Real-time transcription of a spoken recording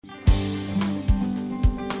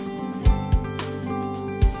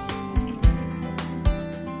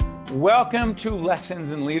Welcome to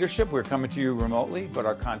Lessons in Leadership. We're coming to you remotely, but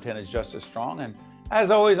our content is just as strong. And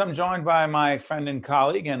as always, I'm joined by my friend and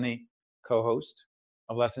colleague and the co-host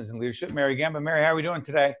of Lessons in Leadership, Mary Gamba. Mary, how are we doing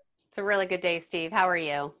today? It's a really good day, Steve. How are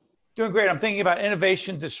you? Doing great. I'm thinking about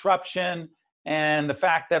innovation, disruption, and the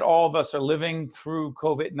fact that all of us are living through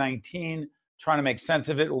COVID-19, trying to make sense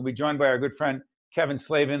of it. We'll be joined by our good friend, Kevin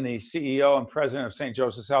Slavin, the CEO and president of St.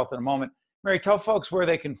 Joseph's Health in a moment. Mary, tell folks where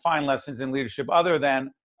they can find Lessons in Leadership other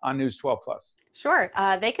than on News 12 Plus. Sure.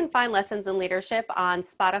 They can find Lessons in Leadership on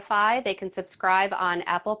Spotify. They can subscribe on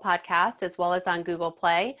Apple Podcast as well as on Google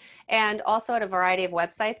Play, and also at a variety of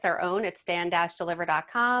websites, our own at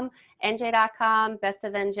stand-deliver.com, nj.com, Best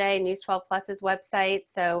of NJ, News 12 Plus's website.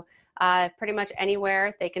 So pretty much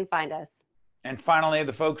anywhere they can find us. And finally,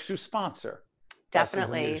 the folks who sponsor.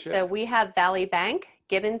 Definitely. So we have Valley Bank,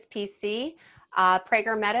 Gibbons PC,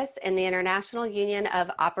 Prager Metis, and the International Union of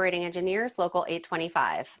Operating Engineers, Local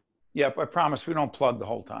 825. Yep, I promise we don't plug the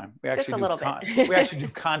whole time. We actually Just a little bit. We actually do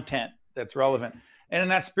content that's relevant. And in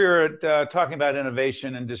that spirit, talking about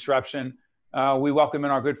innovation and disruption, we welcome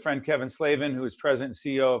in our good friend Kevin Slavin, who is president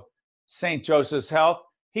and CEO of St. Joseph's Health.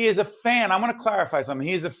 He is a fan. I want to clarify something.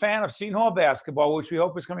 He is a fan of Seton Hall basketball, which we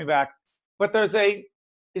hope is coming back. But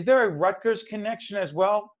is there a Rutgers connection as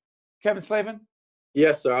well, Kevin Slavin?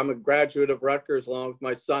 Yes, sir. I'm a graduate of Rutgers along with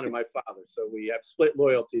my son and my father. So we have split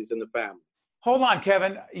loyalties in the family. Hold on,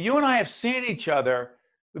 Kevin. You and I have seen each other.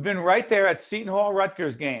 We've been right there at Seton Hall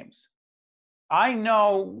Rutgers games. I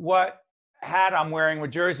know what hat I'm wearing,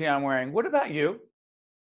 what jersey I'm wearing. What about you?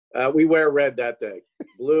 We wear red that day.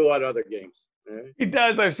 Blue at other games. Right? He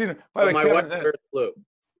does. I've seen it. By the way, my wife wears blue.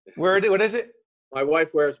 What is it? My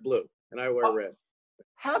wife wears blue, and I wear red.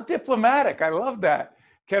 How diplomatic. I love that.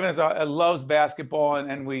 Kevin loves basketball,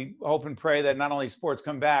 and we hope and pray that not only sports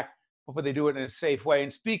come back, but they do it in a safe way.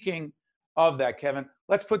 And speaking of that, Kevin,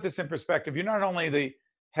 let's put this in perspective. You're not only the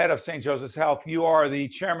head of St. Joseph's Health, you are the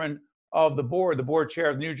chairman of the board chair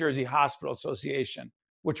of the New Jersey Hospital Association,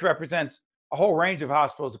 which represents a whole range of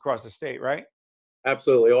hospitals across the state, right?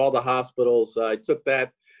 Absolutely. All the hospitals. I took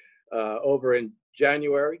that over in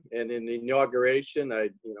January, and in the inauguration,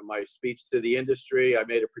 my speech to the industry, I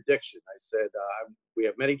made a prediction. I said, we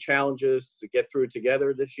have many challenges to get through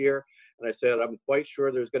together this year. And I said, I'm quite sure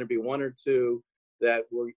there's going to be one or two that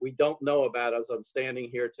we don't know about as I'm standing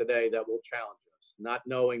here today that will challenge us, not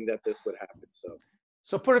knowing that this would happen.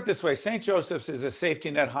 So put it this way, St. Joseph's is a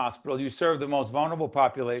safety net hospital. You serve the most vulnerable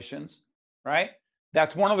populations, right?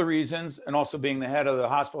 That's one of the reasons, and also being the head of the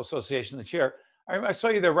Hospital Association, the chair. I saw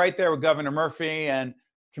you there right there with Governor Murphy and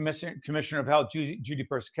Commissioner of Health, Judy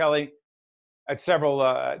Persichilli, at several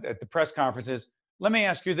at the press conferences. Let me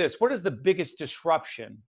ask you this. What is the biggest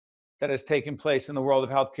disruption that has taken place in the world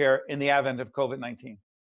of healthcare in the advent of COVID-19?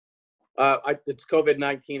 It's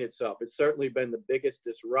COVID-19 itself. It's certainly been the biggest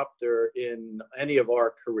disruptor in any of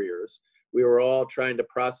our careers. We were all trying to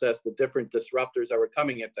process the different disruptors that were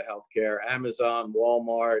coming into healthcare, Amazon,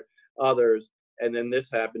 Walmart, others. And then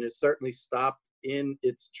this happened. It certainly stopped in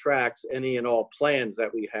its tracks any and all plans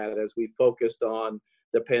that we had as we focused on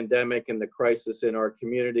the pandemic and the crisis in our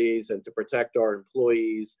communities and to protect our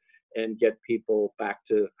employees and get people back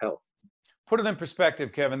to health. Put it in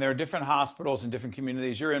perspective, Kevin. There are different hospitals in different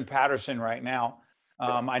communities. You're in Patterson right now.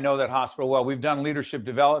 Yes. I know that hospital well. We've done leadership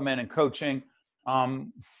development and coaching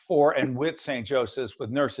for and with St. Joseph's with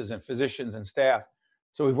nurses and physicians and staff.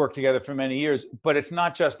 So we've worked together for many years, but it's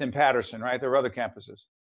not just in Patterson, right? There are other campuses.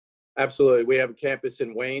 Absolutely. We have a campus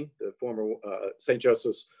in Wayne, the former St.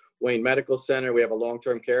 Joseph's Wayne Medical Center. We have a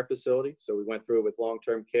long-term care facility. So we went through it with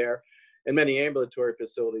long-term care, and many ambulatory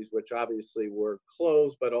facilities, which obviously were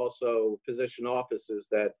closed, but also physician offices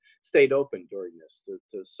that stayed open during this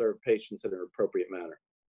to serve patients in an appropriate manner.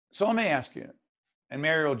 So let me ask you, and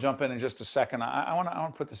Mary will jump in just a second. I want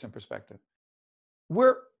to put this in perspective.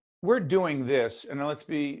 We're doing this, and let's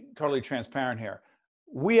be totally transparent here.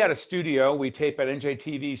 We had a studio. We tape at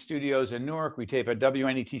NJTV Studios in Newark. We tape at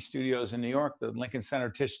WNET Studios in New York, the Lincoln Center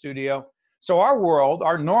Tisch Studio. So our world,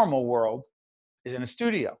 our normal world, is in a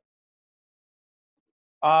studio.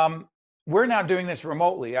 We're now doing this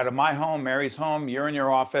remotely out of my home, Mary's home, you're in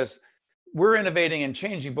your office. We're innovating and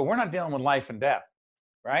changing, but we're not dealing with life and death,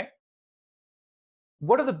 right?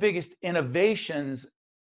 What are the biggest innovations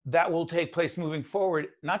that will take place moving forward,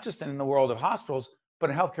 not just in the world of hospitals, but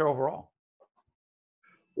in healthcare overall?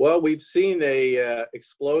 Well, we've seen a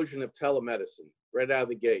explosion of telemedicine right out of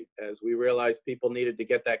the gate as we realized people needed to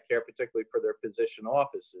get that care, particularly for their physician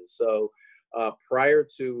offices. So prior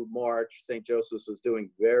to March, St. Joseph's was doing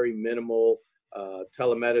very minimal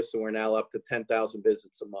telemedicine. We're now up to 10,000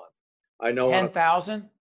 visits a month. I know 10,000?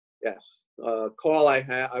 Yes. Call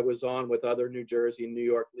I was on with other New Jersey and New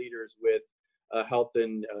York leaders with Health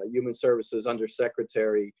and Human Services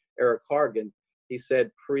Undersecretary Eric Hargan. He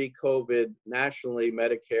said pre-COVID nationally,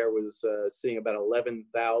 Medicare was seeing about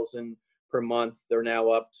 11,000 per month. They're now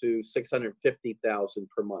up to 650,000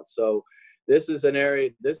 per month. So this is an area,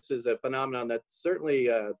 this is a phenomenon that certainly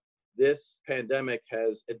this pandemic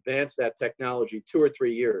has advanced that technology 2 or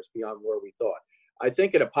 3 years beyond where we thought. I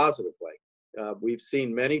think in a positive way. We've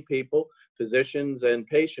seen many people, physicians and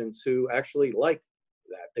patients, who actually like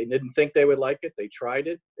that. They didn't think they would like it. They tried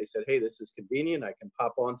it. They said, hey, this is convenient. I can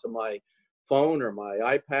pop onto my phone or my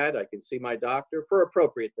iPad. I can see my doctor for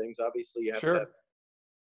appropriate things. Obviously, you have to Sure. have.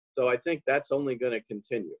 So I think that's only going to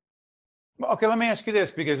continue. Well, okay, let me ask you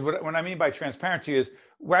this, because what I mean by transparency is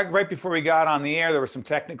right before we got on the air, there were some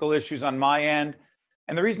technical issues on my end.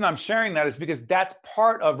 And the reason I'm sharing that is because that's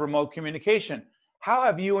part of remote communication. How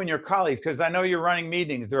have you and your colleagues, because I know you're running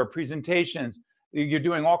meetings, there are presentations, you're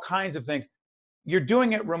doing all kinds of things. You're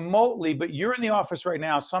doing it remotely, but you're in the office right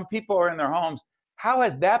now. Some people are in their homes. How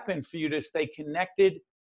has that been for you to stay connected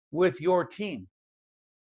with your team?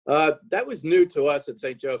 That was new to us at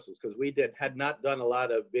St. Joseph's because we had not done a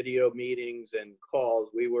lot of video meetings and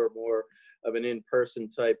calls. We were more of an in-person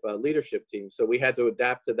type leadership team. So we had to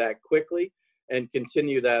adapt to that quickly and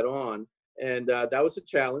continue that on. And that was a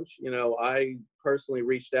challenge. You know, I personally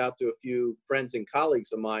reached out to a few friends and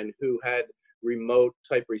colleagues of mine who had remote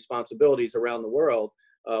type responsibilities around the world.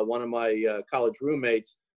 One of my college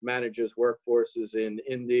roommates manages workforces in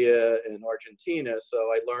India and Argentina. So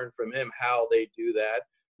I learned from him how they do that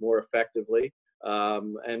more effectively.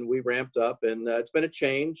 And we ramped up, and it's been a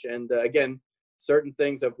change. And again, certain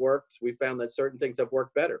things have worked. We found that certain things have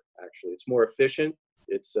worked better, actually. It's more efficient.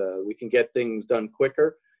 It's we can get things done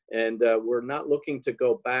quicker. And we're not looking to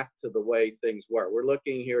go back to the way things were. We're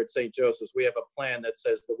looking here at St. Joseph's. We have a plan that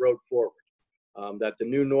says the road forward, that the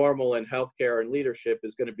new normal in healthcare and leadership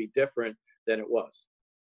is going to be different than it was.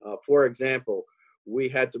 For example, we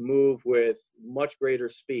had to move with much greater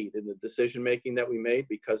speed in the decision-making that we made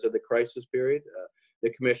because of the crisis period.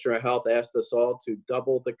 The Commissioner of Health asked us all to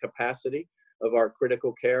double the capacity of our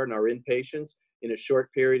critical care and our inpatients in a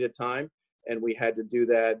short period of time. And we had to do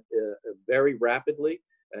that very rapidly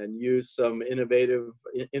and use some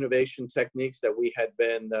innovation techniques that we had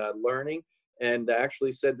been learning, and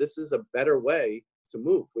actually said this is a better way to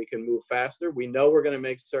move. We can move faster. We know we're going to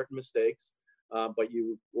make certain mistakes, but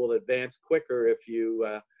you will advance quicker if you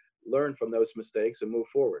learn from those mistakes and move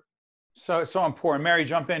forward. So important. Mary,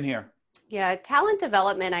 jump in here. Yeah, talent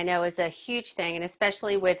development I know is a huge thing, and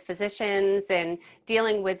especially with physicians and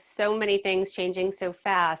dealing with so many things changing so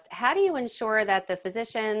fast. How do you ensure that the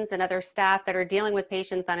physicians and other staff that are dealing with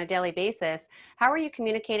patients on a daily basis, how are you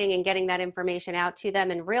communicating and getting that information out to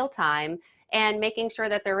them in real time and making sure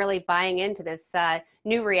that they're really buying into this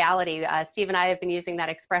new reality? Steve and I have been using that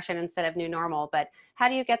expression instead of new normal, but how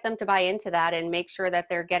do you get them to buy into that and make sure that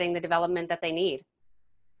they're getting the development that they need?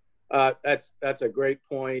 That's a great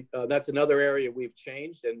point. That's another area we've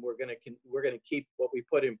changed, and we're gonna keep what we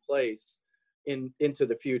put in place into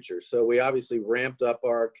the future. So we obviously ramped up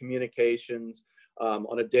our communications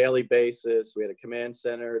on a daily basis. We had a command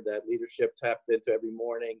center that leadership tapped into every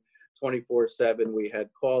morning, 24/7. We had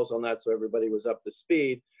calls on that, so everybody was up to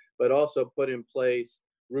speed. But also put in place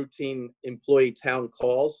routine employee town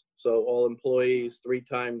calls, so all employees 3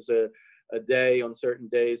 times a day on certain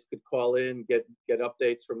days could call in, get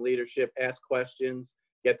updates from leadership, ask questions,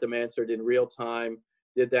 get them answered in real time.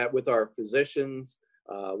 Did that with our physicians,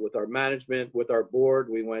 with our management, with our board.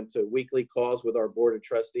 We went to weekly calls with our board of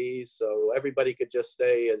trustees, so everybody could just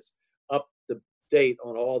stay as up to date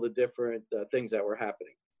on all the different things that were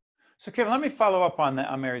happening. So Kevin, let me follow up on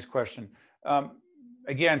Mary's question.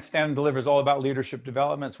 Again, Stand and Deliver is all about leadership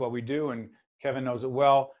development. It's what we do, and Kevin knows it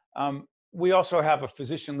well. We also have a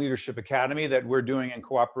Physician Leadership Academy that we're doing in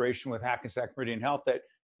cooperation with Hackensack Meridian Health that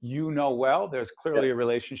you know well. There's clearly Yes. a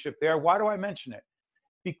relationship there. Why do I mention it?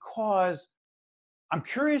 Because I'm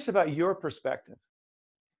curious about your perspective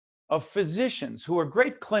of physicians who are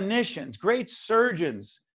great clinicians, great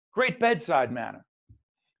surgeons, great bedside manner.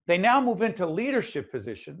 They now move into leadership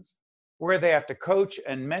positions where they have to coach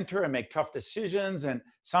and mentor and make tough decisions, and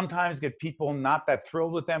sometimes get people not that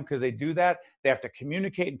thrilled with them because they do that. They have to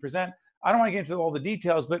communicate and present. I don't want to get into all the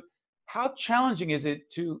details, but how challenging is it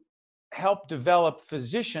to help develop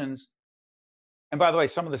physicians? And by the way,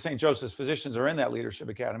 some of the St. Joseph's physicians are in that Leadership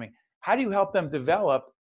Academy. How do you help them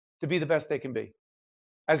develop to be the best they can be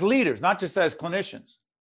as leaders, not just as clinicians?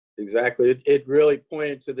 Exactly. It really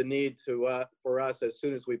pointed to the need for us, as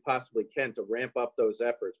soon as we possibly can, to ramp up those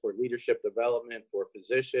efforts for leadership development for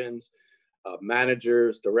physicians,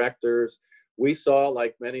 managers, directors. We saw,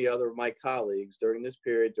 like many other of my colleagues during this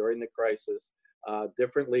period, during the crisis,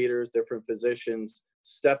 different leaders, different physicians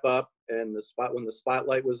step up, and when the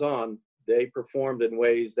spotlight was on, they performed in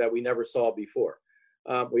ways that we never saw before.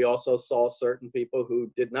 We also saw certain people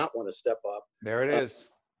who did not want to step up. There it is.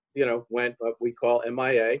 Went what we call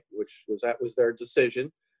MIA, that was their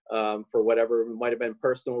decision for whatever might have been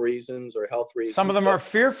personal reasons or health reasons. Some of them are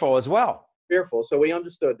fearful as well. Fearful. So we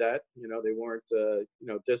understood that, they weren't,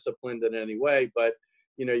 disciplined in any way, but,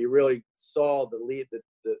 you really saw the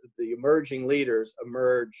emerging leaders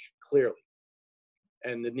emerge clearly,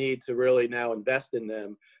 and the need to really now invest in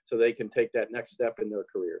them so they can take that next step in their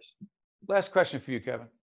careers. Last question for you, Kevin.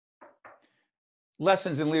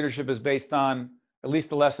 Lessons in leadership is based on, at least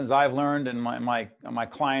the lessons I've learned and my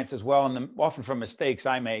clients as well, and often from mistakes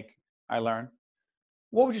I learn.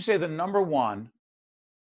 What would you say the number one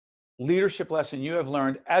leadership lesson you have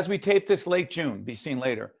learned as we tape this late June, be seen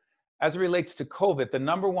later, as it relates to COVID, the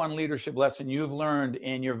number one leadership lesson you've learned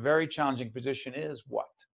in your very challenging position is what?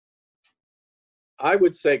 I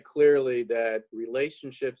would say clearly that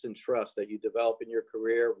relationships and trust that you develop in your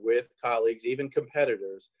career with colleagues, even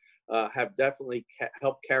competitors, have definitely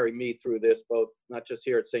helped carry me through this, both not just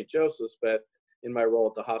here at St. Joseph's, but in my role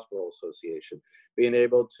at the Hospital Association. Being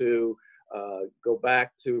able to go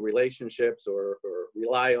back to relationships or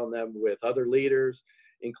rely on them with other leaders,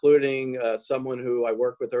 including someone who I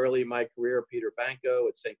worked with early in my career, Peter Banco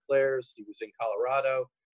at St. Clair's. He was in Colorado.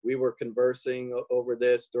 We were conversing over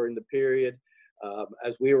this during the period.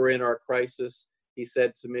 As we were in our crisis, he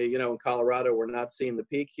said to me, in Colorado, we're not seeing the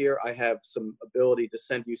peak here. I have some ability to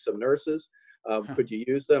send you some nurses. Could you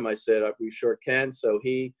use them? I said, we sure can. So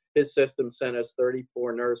his system sent us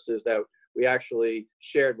 34 nurses that we actually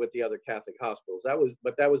shared with the other Catholic hospitals.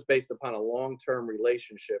 That was based upon a long-term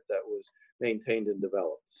relationship that was maintained and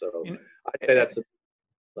developed. So I'd say that's a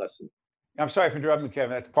lesson. I'm sorry for interrupting,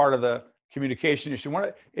 Kevin. That's part of the communication issue.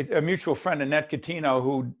 A mutual friend, Annette Catino,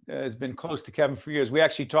 who has been close to Kevin for years. We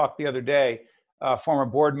actually talked the other day, a former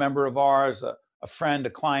board member of ours, a friend, a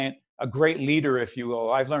client, a great leader, if you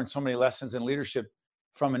will. I've learned so many lessons in leadership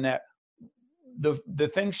from Annette. The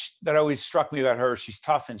thing that always struck me about her, she's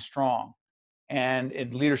tough and strong. And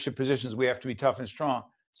in leadership positions, we have to be tough and strong.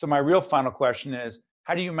 So my real final question is,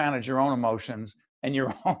 how do you manage your own emotions and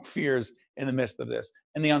your own fears in the midst of this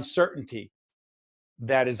and the uncertainty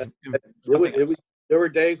that is? There were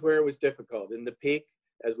days where it was difficult. In the peak,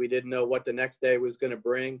 as we didn't know what the next day was going to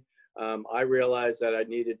bring, I realized that I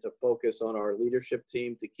needed to focus on our leadership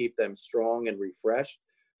team to keep them strong and refreshed.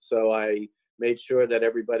 So I made sure that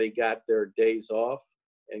everybody got their days off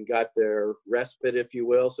and got their respite, if you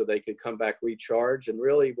will, so they could come back recharged, and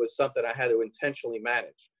really was something I had to intentionally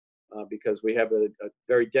manage because we have a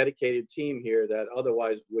very dedicated team here that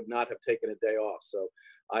otherwise would not have taken a day off. So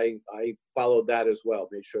I followed that as well,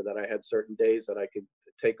 made sure that I had certain days that I could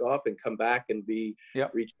take off and come back and be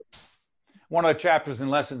recharged. One of the chapters in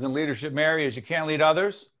Lessons in Leadership, Mary, is you can't lead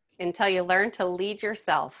others until you learn to lead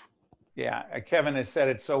yourself. Yeah, Kevin has said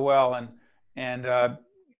it so well. And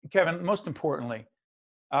Kevin, most importantly,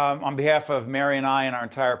 on behalf of Mary and I and our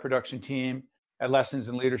entire production team at Lessons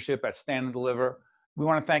in Leadership at Stand and Deliver, we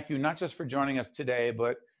want to thank you not just for joining us today,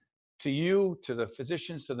 but to you, to the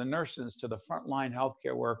physicians, to the nurses, to the frontline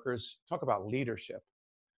healthcare workers. Talk about leadership,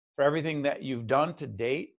 for everything that you've done to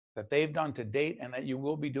date, that they've done to date, and that you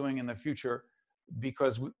will be doing in the future,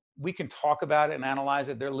 because we can talk about it and analyze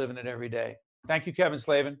it. They're living it every day. Thank you, Kevin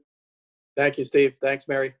Slavin. Thank you, Steve. Thanks,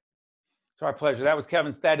 Mary. It's our pleasure.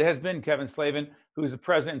 That has been Kevin Slavin, who's the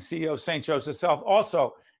president and CEO of St. Joseph's Health.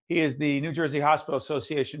 Also, he is the New Jersey Hospital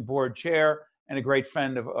Association board chair and a great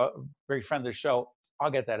friend of the show.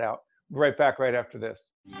 I'll get that out. We'll be right back right after this.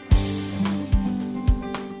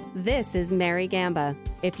 This is Mary Gamba.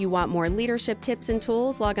 If you want more leadership tips and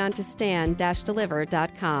tools, log on to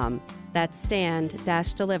stand-deliver.com. That's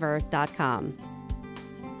stand-deliver.com.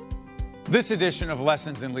 This edition of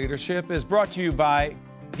Lessons in Leadership is brought to you by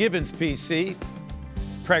Gibbons PC,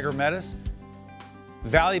 Prager Metis,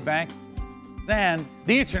 Valley Bank, and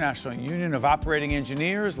the International Union of Operating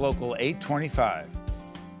Engineers, Local 825.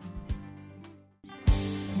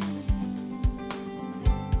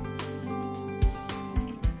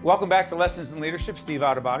 Welcome back to Lessons in Leadership. Steve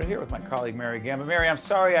Adubato here with my colleague, Mary Gamba. Mary, I'm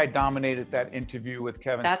sorry I dominated that interview with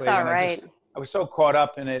Kevin Slavin. That's all right. I was so caught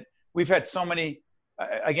up in it. We've had so many,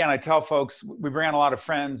 again, I tell folks, we bring on a lot of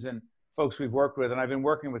friends and folks we've worked with, and I've been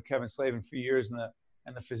working with Kevin Slavin for years, and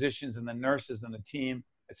the physicians and the nurses and the team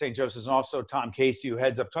at St. Joseph's, and also Tom Casey, who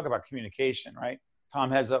heads up, talk about communication, right? Tom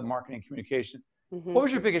heads up marketing and communication. Mm-hmm. What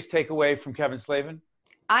was your biggest takeaway from Kevin Slavin?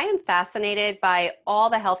 I am fascinated by all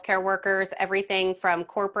the healthcare workers, everything from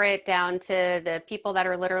corporate down to the people that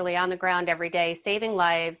are literally on the ground every day saving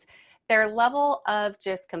lives. Their level of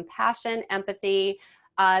just compassion, empathy,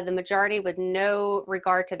 the majority with no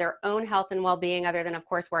regard to their own health and well-being, other than, of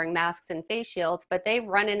course, wearing masks and face shields. But they've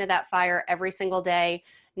run into that fire every single day,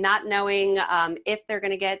 not knowing if they're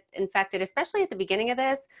going to get infected, especially at the beginning of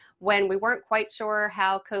this, when we weren't quite sure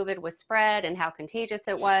how COVID was spread and how contagious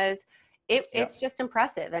it was. It's just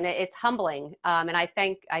impressive, and it's humbling. And I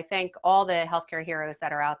thank all the healthcare heroes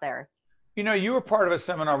that are out there. You know, you were part of a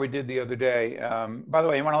seminar we did the other day. By the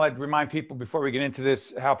way, you want to remind people before we get into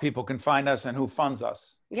this how people can find us and who funds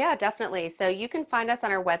us? Yeah, definitely. So you can find us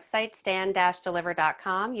on our website,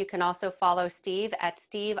 stand-deliver.com. You can also follow Steve at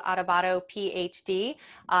Steve Adubato, PhD.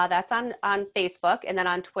 That's on Facebook, and then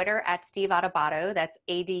on Twitter at Steve Adubato. That's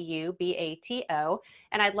Adubato.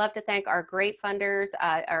 And I'd love to thank our great funders,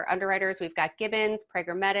 our underwriters. We've got Gibbons,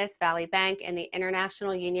 Prager Metis, Valley Bank, and the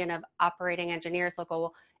International Union of Operating Engineers,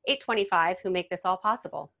 Local 825, who make this all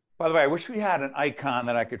possible. By the way, I wish we had an icon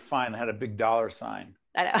that I could find that had a big dollar sign.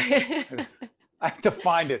 I know. I have to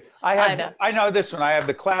find it. I know this one. I have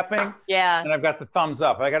the clapping. Yeah. And I've got the thumbs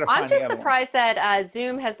up. I got to find I'm just surprised that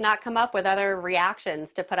Zoom has not come up with other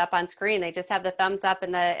reactions to put up on screen. They just have the thumbs up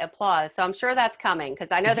and the applause. So I'm sure that's coming,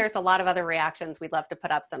 because I know there's a lot of other reactions we'd love to put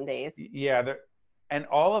up some days. Yeah. And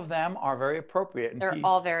all of them are very appropriate. They're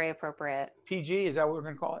all very appropriate. PG, is that what we're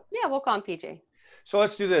going to call it? Yeah, we'll call them PG. So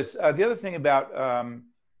let's do this. The other thing about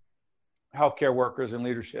healthcare workers and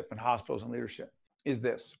leadership and hospitals and leadership is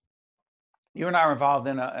this. You and I were involved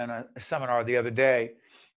in a seminar the other day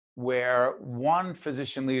where one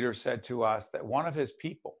physician leader said to us that one of his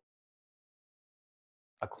people,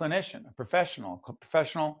 a clinician, a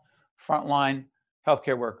professional frontline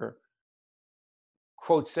healthcare worker,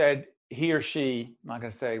 quote, said he or she, I'm not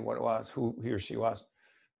going to say what it was, who he or she was,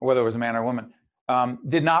 or whether it was a man or a woman,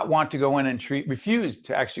 did not want to go in and refused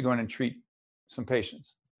to actually go in and treat some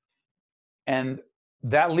patients. And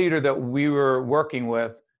that leader that we were working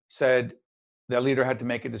with said that leader had to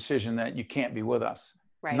make a decision that you can't be with us.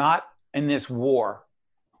 Right. Not in this war.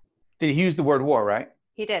 Did he use the word war, right?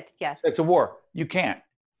 He did, yes. It's a war. You can't.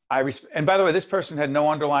 And by the way, this person had no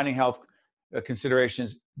underlying health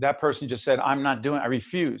considerations. That person just said, I'm not doing it. I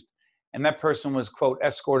refused. And that person was, quote,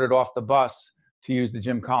 escorted off the bus, to use the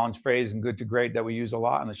Jim Collins phrase and good to great that we use a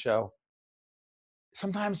lot on the show.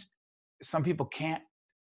 Sometimes some people can't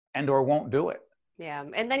and or won't do it. Yeah.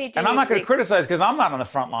 And then you do. And I'm not going to criticize because I'm not on the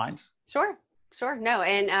front lines. Sure. No.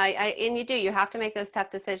 And you do, you have to make those tough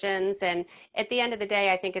decisions. And at the end of the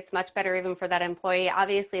day, I think it's much better even for that employee.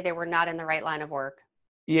 Obviously, they were not in the right line of work.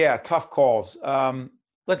 Yeah. Tough calls.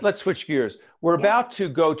 Let's switch gears. We're about to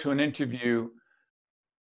go to an interview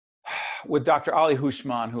with Dr. Ali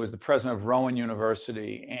Houshman, who is the president of Rowan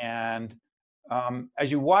University. And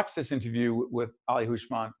as you watch this interview with Ali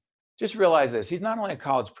Houshman, just realize this. He's not only a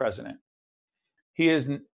college president, he is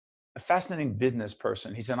a fascinating business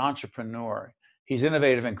person. He's an entrepreneur. He's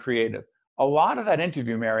innovative and creative. A lot of that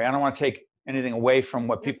interview, Mary, I don't want to take anything away from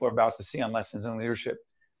what people are about to see on Lessons in Leadership.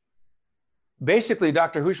 Basically,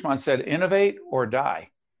 Dr. Houshman said, innovate or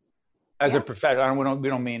die. As a professional, we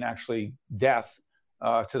don't mean actually death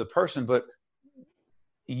to the person, but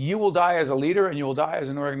you will die as a leader and you will die as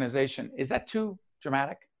an organization. Is that too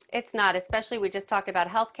dramatic? It's not, especially we just talked about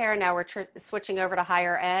healthcare. Now we're switching over to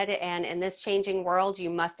higher ed. And in this changing world, you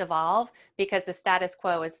must evolve because the status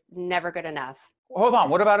quo is never good enough. Hold on.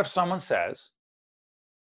 What about if someone says,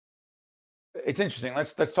 it's interesting.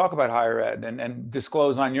 Let's talk about higher ed and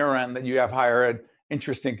disclose on your end that you have higher ed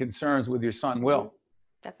interesting concerns with your son, Will.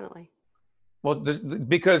 Definitely. Well,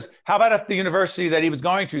 because how about if the university that he was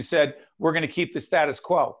going to said, we're going to keep the status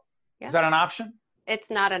quo? Yeah. Is that an option?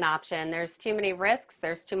 It's not an option. There's too many risks.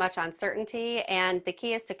 There's too much uncertainty. And the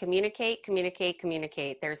key is to communicate.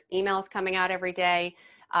 There's emails coming out every day,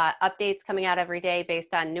 updates coming out every day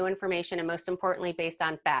based on new information, and most importantly, based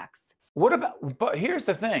on facts. But here's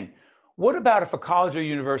the thing. What about if a college or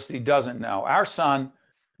university doesn't know? Our son,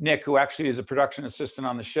 Nick, who actually is a production assistant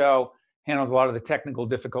on the show, handles a lot of the technical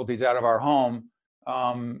difficulties out of our home,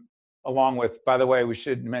 along with, by the way, we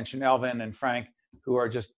should mention Elvin and Frank, who are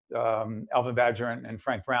just, Elvin Badger and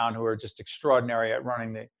Frank Brown, who are just extraordinary at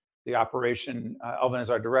running the operation. Elvin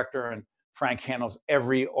is our director, and Frank handles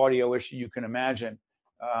every audio issue you can imagine.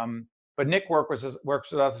 But Nick works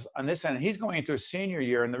with us on this end. He's going into a senior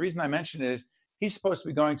year, and the reason I mention it is he's supposed to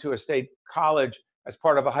be going to a state college as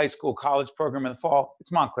part of a high school college program in the fall.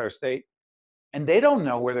 It's Montclair State. And they don't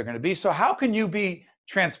know where they're going to be. So how can you be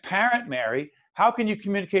transparent, Mary? How can you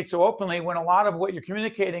communicate so openly when a lot of what you're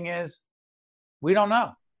communicating is, we don't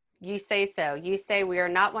know? You say so. You say we are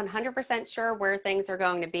not 100% sure where things are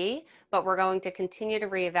going to be, but we're going to continue to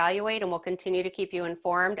reevaluate and we'll continue to keep you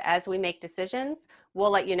informed as we make decisions.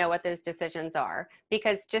 We'll let you know what those decisions are,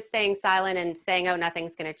 because just staying silent and saying, oh,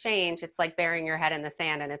 nothing's going to change, it's like burying your head in the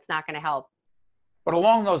sand and it's not going to help. But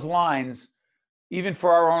along those lines, even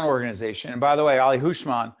for our own organization, and by the way, Ali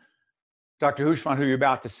Hushman, Dr. Hushman, who you're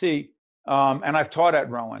about to see, and I've taught at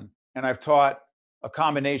Rowan, and I've taught a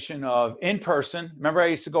combination of in-person. Remember, I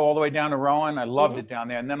used to go all the way down to Rowan. I loved it down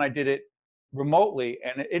there. And then I did it remotely,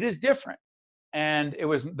 and it is different. And it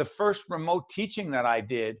was the first remote teaching that I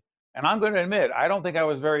did. And I'm going to admit, I don't think I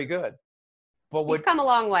was very good. But You've come a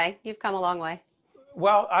long way. You've come a long way.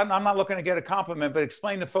 Well, I'm not looking to get a compliment, but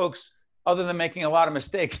explain to folks, other than making a lot of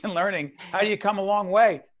mistakes and learning, how do you come a long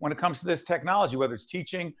way when it comes to this technology, whether it's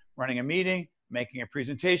teaching, running a meeting, making a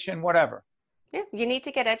presentation, whatever? Yeah, you need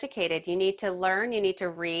to get educated. You need to learn, you need to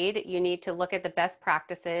read, you need to look at the best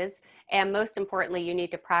practices. And most importantly, you need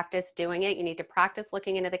to practice doing it. You need to practice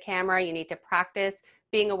looking into the camera. You need to practice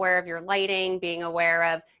being aware of your lighting, being aware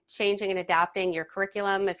of changing and adapting your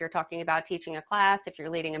curriculum. If you're talking about teaching a class, if you're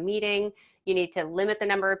leading a meeting, you need to limit the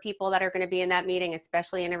number of people that are going to be in that meeting,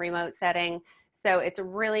 especially in a remote setting. So it's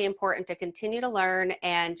really important to continue to learn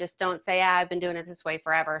and just don't say, I've been doing it this way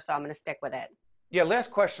forever, so I'm going to stick with it. Yeah,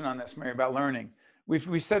 last question on this, Mary, about learning.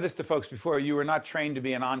 We said this to folks before. You were not trained to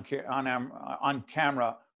be an on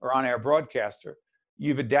camera or on-air broadcaster.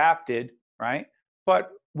 You've adapted, right?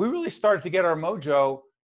 But we really started to get our mojo,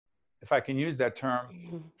 if I can use that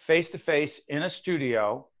term, face-to-face in a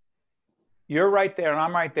studio. You're right there and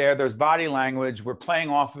I'm right there. There's body language. We're playing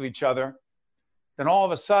off of each other. Then all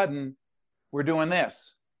of a sudden, we're doing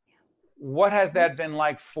this. What has that been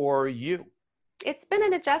like for you? It's been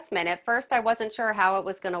an adjustment. At first, I wasn't sure how it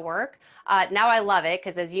was going to work. Now I love it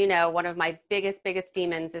because, as you know, one of my biggest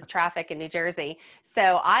demons is traffic in New Jersey.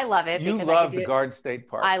 So I love it. You because love the Garden State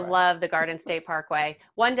Parkway. I love the Garden State Parkway.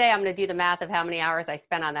 One day I'm going to do the math of how many hours I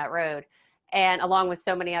spent on that road, and along with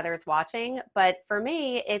so many others watching. But for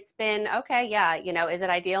me, it's been, okay, yeah, you know, is it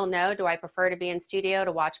ideal? No. Do I prefer to be in studio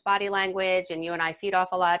to watch body language and you and I feed off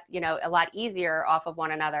a lot, you know, a lot easier off of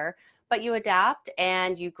one another? But you adapt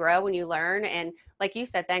and you grow and you learn. And like you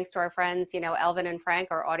said, thanks to our friends, you know, Elvin and Frank,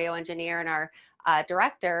 our audio engineer and our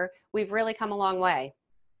director, we've really come a long way.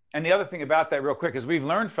 And the other thing about that real quick is we've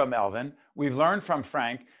learned from Elvin, we've learned from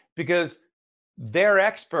Frank, because they're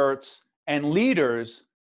experts and leaders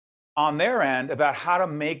on their end about how to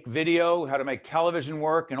make video, how to make television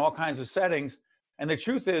work in all kinds of settings. And the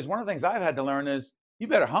truth is, one of the things I've had to learn is you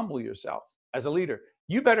better humble yourself as a leader.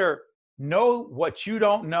 You better know what you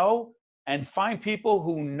don't know and find people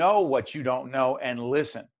who know what you don't know and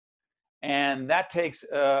listen. And that takes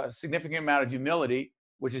a significant amount of humility,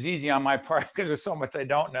 which is easy on my part because there's so much I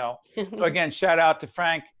don't know. So again, shout out to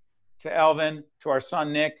Frank, to Elvin, to our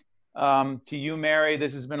son, Nick, to you, Mary.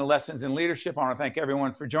 This has been a Lessons in Leadership. I want to thank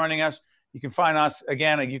everyone for joining us. You can find us,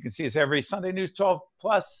 again, you can see us every Sunday News 12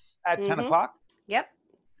 Plus at 10 o'clock. Yep.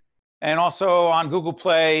 And also on Google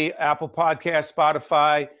Play, Apple Podcasts,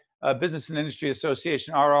 Spotify, Business and Industry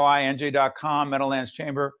Association, ROINJ.com, Meadowlands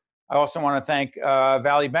Chamber. I also want to thank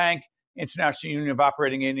Valley Bank, International Union of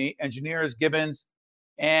Operating Engineers, Gibbons,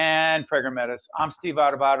 and Prager Metis. I'm Steve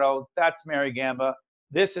Adubato. That's Mary Gamba.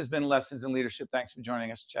 This has been Lessons in Leadership. Thanks for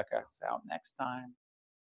joining us. Check us out next time.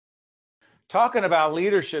 Talking about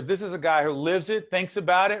leadership, this is a guy who lives it, thinks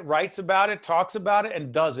about it, writes about it, talks about it,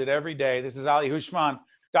 and does it every day. This is Ali Hushman,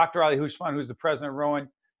 Dr. Ali Hushman, who's the president of Rowan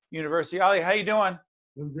University. Ali, how you doing?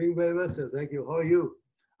 I'm doing very well, sir. Thank you. How are you?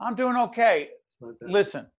 I'm doing okay.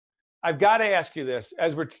 Listen, I've got to ask you this.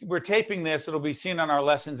 As we're taping this, it'll be seen on our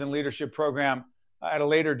Lessons in Leadership program at a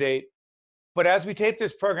later date. But as we tape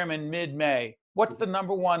this program in mid-May, what's the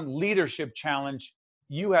 #1 leadership challenge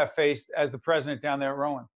you have faced as the president down there at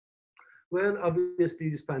Rowan? Well, obviously,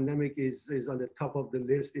 this pandemic is on the top of the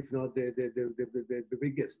list, if not the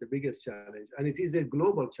biggest challenge. And it is a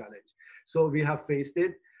global challenge. So we have faced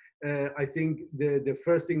it. I think the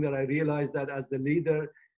first thing that I realized that as the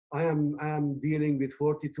leader, I am dealing with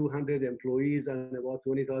 4,200 employees and about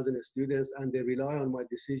 20,000 students, and they rely on my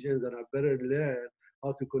decisions, and I better learn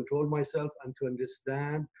how to control myself and to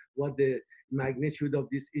understand what the magnitude of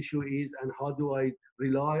this issue is and how do I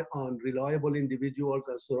rely on reliable individuals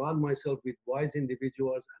and surround myself with wise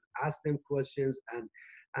individuals and ask them questions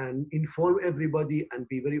and inform everybody and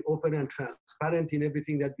be very open and transparent in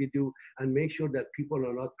everything that we do and make sure that people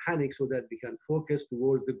are not panicked so that we can focus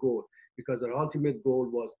towards the goal, because our ultimate goal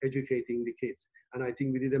was educating the kids. And I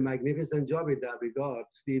think we did a magnificent job in that regard,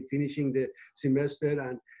 Steve, finishing the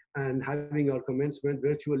semester and having our commencement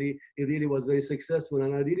virtually, it really was very successful.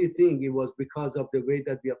 And I really think it was because of the way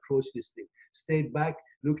that we approached this thing. Stayed back,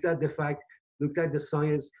 looked at the fact, looked at the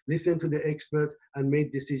science, listened to the expert, and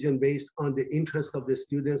made decision based on the interest of the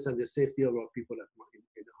students and the safety of our people in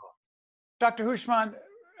the heart. Dr. Houshmand,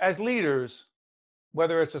 as leaders,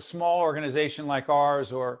 whether it's a small organization like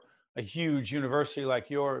ours or a huge university like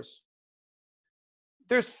yours,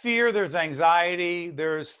 there's fear, there's anxiety,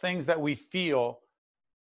 there's things that we feel.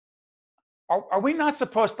 Are we not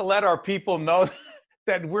supposed to let our people know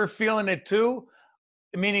that we're feeling it too?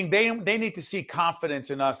 Meaning they need to see confidence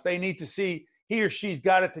in us. They need to see he or she's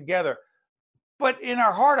got it together. But in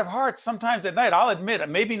our heart of hearts, sometimes at night, I'll admit,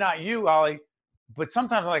 maybe not you, Ali, but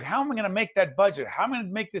sometimes I'm like, how am I going to make that budget? How am I going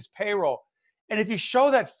to make this payroll? And if you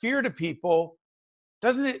show that fear to people,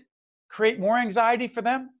 doesn't it create more anxiety for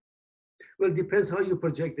them? Well, it depends how you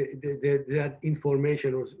project that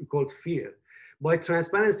information, or called fear. By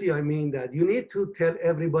transparency, I mean that you need to tell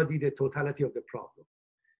everybody the totality of the problem.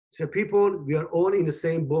 So people, we are all in the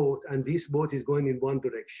same boat, and this boat is going in one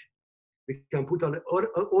direction. We can put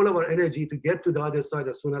all of our energy to get to the other side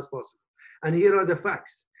as soon as possible. And here are the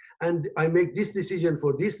facts. And I make this decision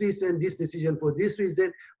for this reason, this decision for this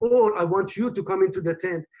reason, or I want you to come into the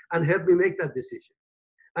tent and help me make that decision.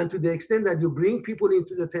 And to the extent that you bring people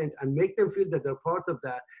into the tent and make them feel that they're part of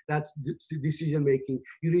that, that's decision making,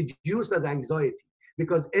 you reduce that anxiety,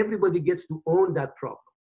 because everybody gets to own that problem.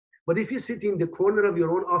 But if you sit in the corner of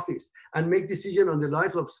your own office and make decision on the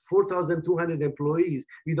life of 4,200 employees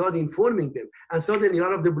without informing them, and suddenly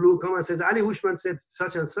out of the blue come and says, Ali Houshmand said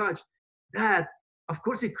such and such, that, of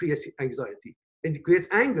course, it creates anxiety. It creates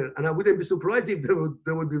anger. And I wouldn't be surprised if they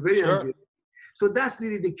would be very angry. So that's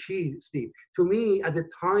really the key, Steve. To me, at the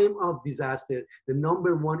time of disaster, the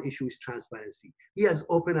number one issue is transparency. Be as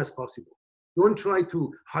open as possible. Don't try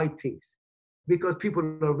to hide things, because people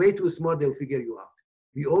are way too smart, they'll figure you out.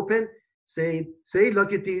 Be open, say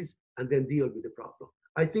like it is, and then deal with the problem.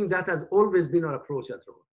 I think that has always been our approach at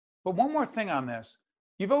Rowan. But one more thing on this.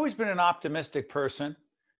 You've always been an optimistic person.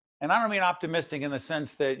 And I don't mean optimistic in the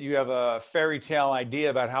sense that you have a fairy tale idea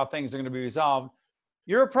about how things are going to be resolved.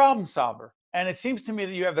 You're a problem solver. And it seems to me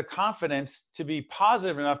that you have the confidence to be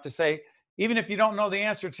positive enough to say, even if you don't know the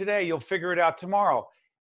answer today, you'll figure it out tomorrow.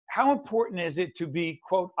 How important is it to be,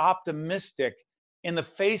 quote, optimistic in the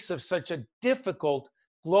face of such a difficult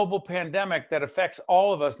global pandemic that affects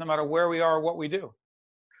all of us, no matter where we are or what we do?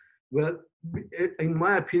 Well, in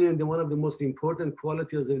my opinion, one of the most important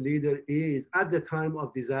qualities of a leader is, at the time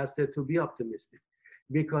of disaster, to be optimistic.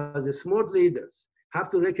 Because the smart leaders have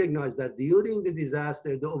to recognize that during the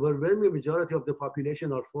disaster, the overwhelming majority of the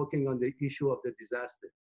population are focusing on the issue of the disaster.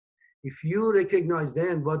 If you recognize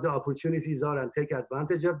then what the opportunities are and take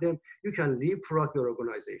advantage of them, you can leapfrog your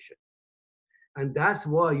organization. And that's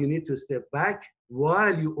why you need to step back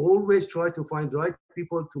while you always try to find right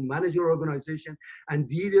people to manage your organization and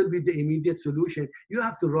deal with the immediate solution. You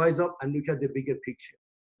have to rise up and look at the bigger picture.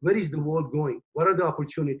 Where is the world going? What are the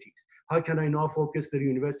opportunities? How can I now focus the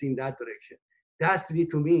university in that direction? That,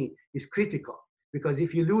 to me, is critical, because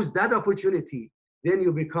if you lose that opportunity, then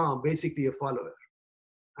you become basically a follower.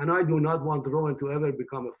 And I do not want Rowan to ever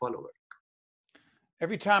become a follower.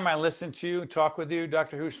 Every time I listen to you, talk with you,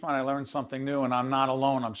 Dr. Houshmand, I learned something new, and I'm not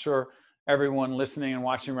alone. I'm sure everyone listening and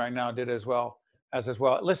watching right now did as well.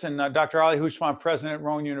 Listen, Dr. Ali Houshmand, President at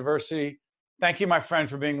Rowan University, thank you, my friend,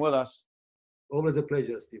 for being with us. Always a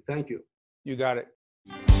pleasure, Steve. Thank you. You got it.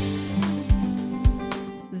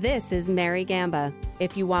 This is Mary Gamba.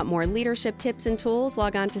 If you want more leadership tips and tools,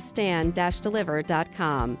 log on to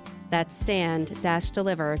stand-deliver.com. That's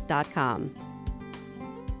stand-deliver.com.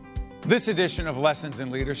 This edition of Lessons in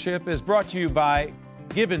Leadership is brought to you by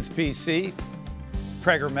Gibbons PC,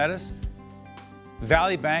 Prager Metis,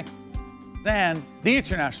 Valley Bank, and the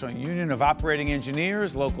International Union of Operating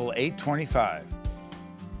Engineers, Local 825.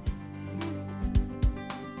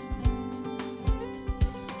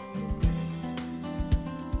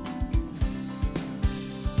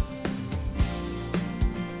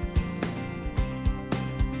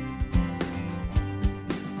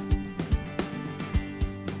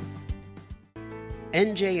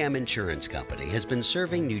 NJM Insurance Company has been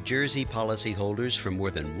serving New Jersey policyholders for more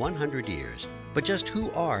than 100 years. But just who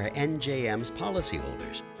are NJM's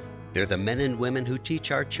policyholders? They're the men and women who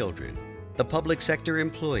teach our children, the public sector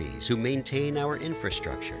employees who maintain our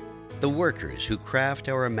infrastructure, the workers who craft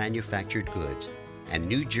our manufactured goods, and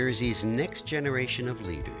New Jersey's next generation of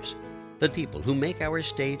leaders, the people who make our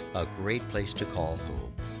state a great place to call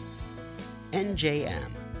home.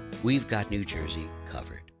 NJM, we've got New Jersey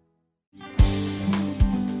covered.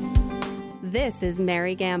 This is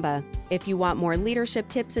Mary Gamba. If you want more leadership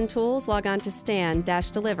tips and tools, log on to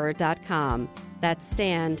stand-deliver.com. That's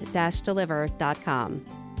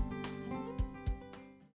stand-deliver.com.